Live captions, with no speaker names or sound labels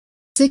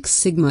Six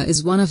Sigma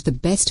is one of the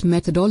best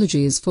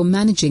methodologies for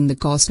managing the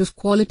cost of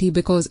quality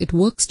because it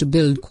works to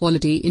build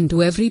quality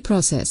into every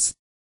process.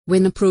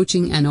 When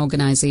approaching an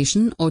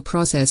organization or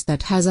process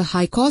that has a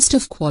high cost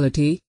of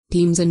quality,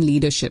 teams and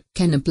leadership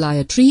can apply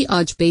a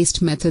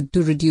triage-based method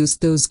to reduce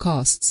those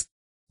costs.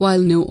 While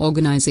no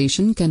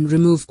organization can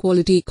remove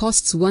quality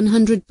costs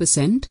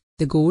 100%,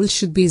 the goal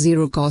should be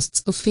zero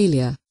costs of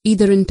failure,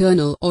 either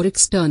internal or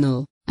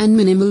external, and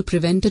minimal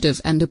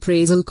preventative and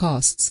appraisal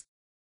costs.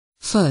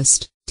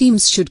 First,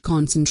 teams should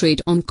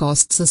concentrate on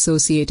costs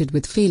associated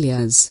with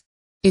failures.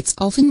 It's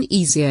often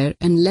easier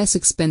and less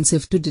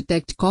expensive to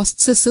detect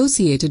costs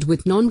associated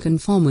with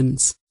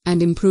non-conformance,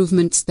 and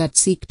improvements that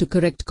seek to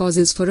correct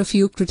causes for a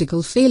few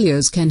critical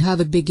failures can have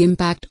a big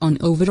impact on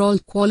overall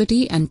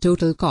quality and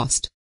total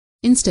cost.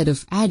 Instead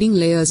of adding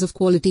layers of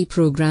quality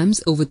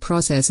programs over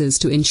processes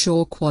to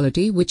ensure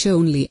quality, which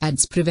only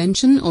adds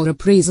prevention or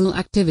appraisal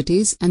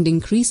activities and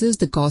increases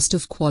the cost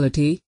of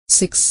quality,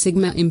 Six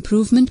Sigma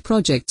improvement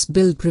projects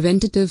build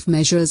preventative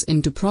measures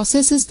into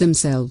processes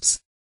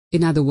themselves.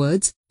 In other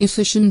words,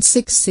 efficient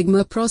Six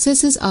Sigma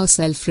processes are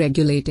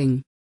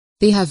self-regulating.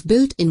 They have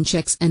built-in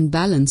checks and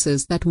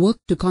balances that work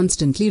to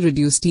constantly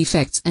reduce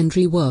defects and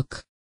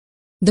rework.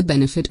 The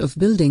benefit of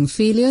building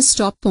failure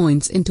stop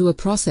points into a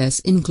process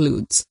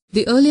includes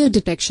the earlier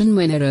detection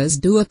when errors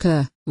do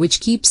occur, which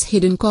keeps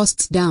hidden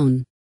costs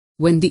down.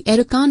 When the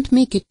error can't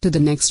make it to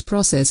the next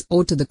process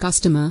or to the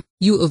customer,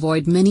 you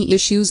avoid many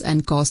issues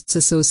and costs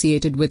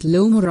associated with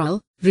low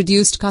morale,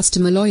 reduced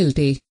customer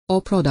loyalty,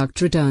 or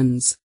product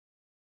returns.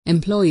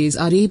 Employees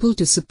are able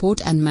to support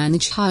and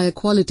manage higher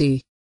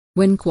quality.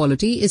 When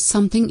quality is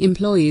something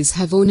employees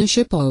have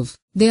ownership of,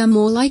 they are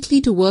more likely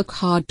to work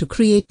hard to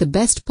create the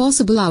best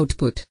possible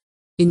output.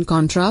 In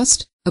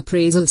contrast,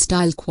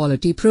 appraisal-style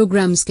quality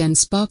programs can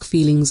spark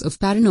feelings of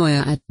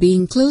paranoia at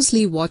being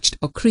closely watched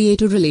or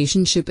create a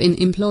relationship in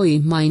employee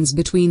minds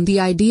between the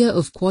idea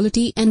of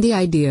quality and the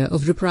idea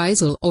of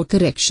reprisal or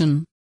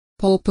correction.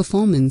 Poor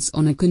performance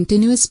on a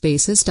continuous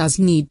basis does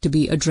need to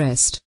be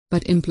addressed,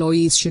 but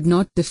employees should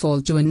not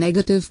default to a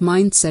negative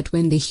mindset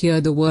when they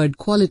hear the word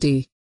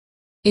quality.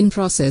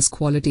 In-process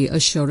quality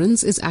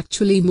assurance is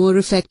actually more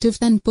effective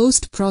than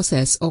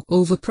post-process or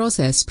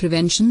over-process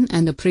prevention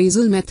and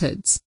appraisal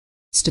methods.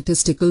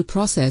 Statistical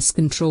process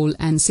control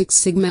and Six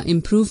Sigma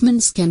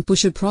improvements can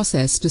push a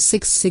process to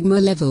Six Sigma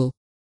level.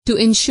 To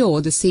ensure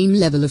the same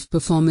level of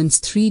performance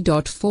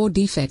 3.4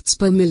 defects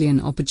per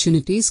million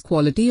opportunities,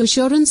 quality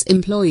assurance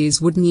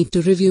employees would need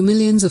to review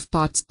millions of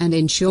parts and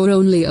ensure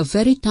only a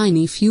very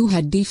tiny few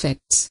had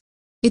defects.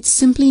 It's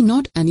simply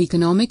not an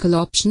economical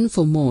option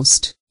for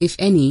most, if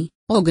any,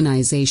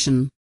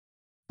 organization.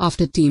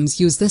 After teams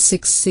use the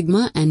Six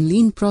Sigma and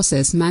Lean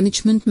process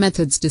management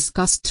methods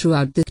discussed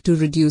throughout to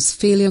reduce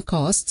failure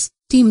costs,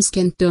 teams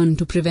can turn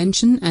to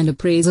prevention and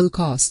appraisal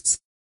costs.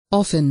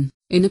 Often,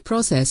 in a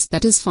process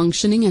that is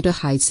functioning at a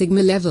high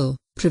Sigma level,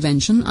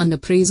 prevention and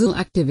appraisal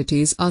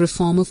activities are a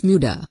form of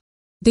MUDA.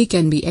 They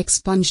can be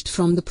expunged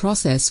from the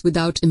process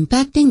without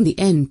impacting the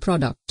end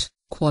product,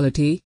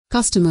 quality,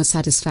 customer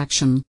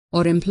satisfaction,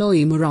 or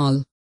employee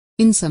morale.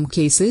 In some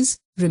cases,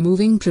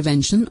 removing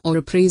prevention or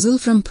appraisal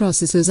from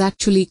processes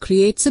actually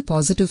creates a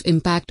positive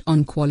impact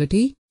on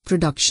quality,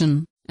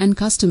 production, and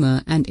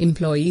customer and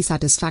employee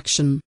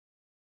satisfaction.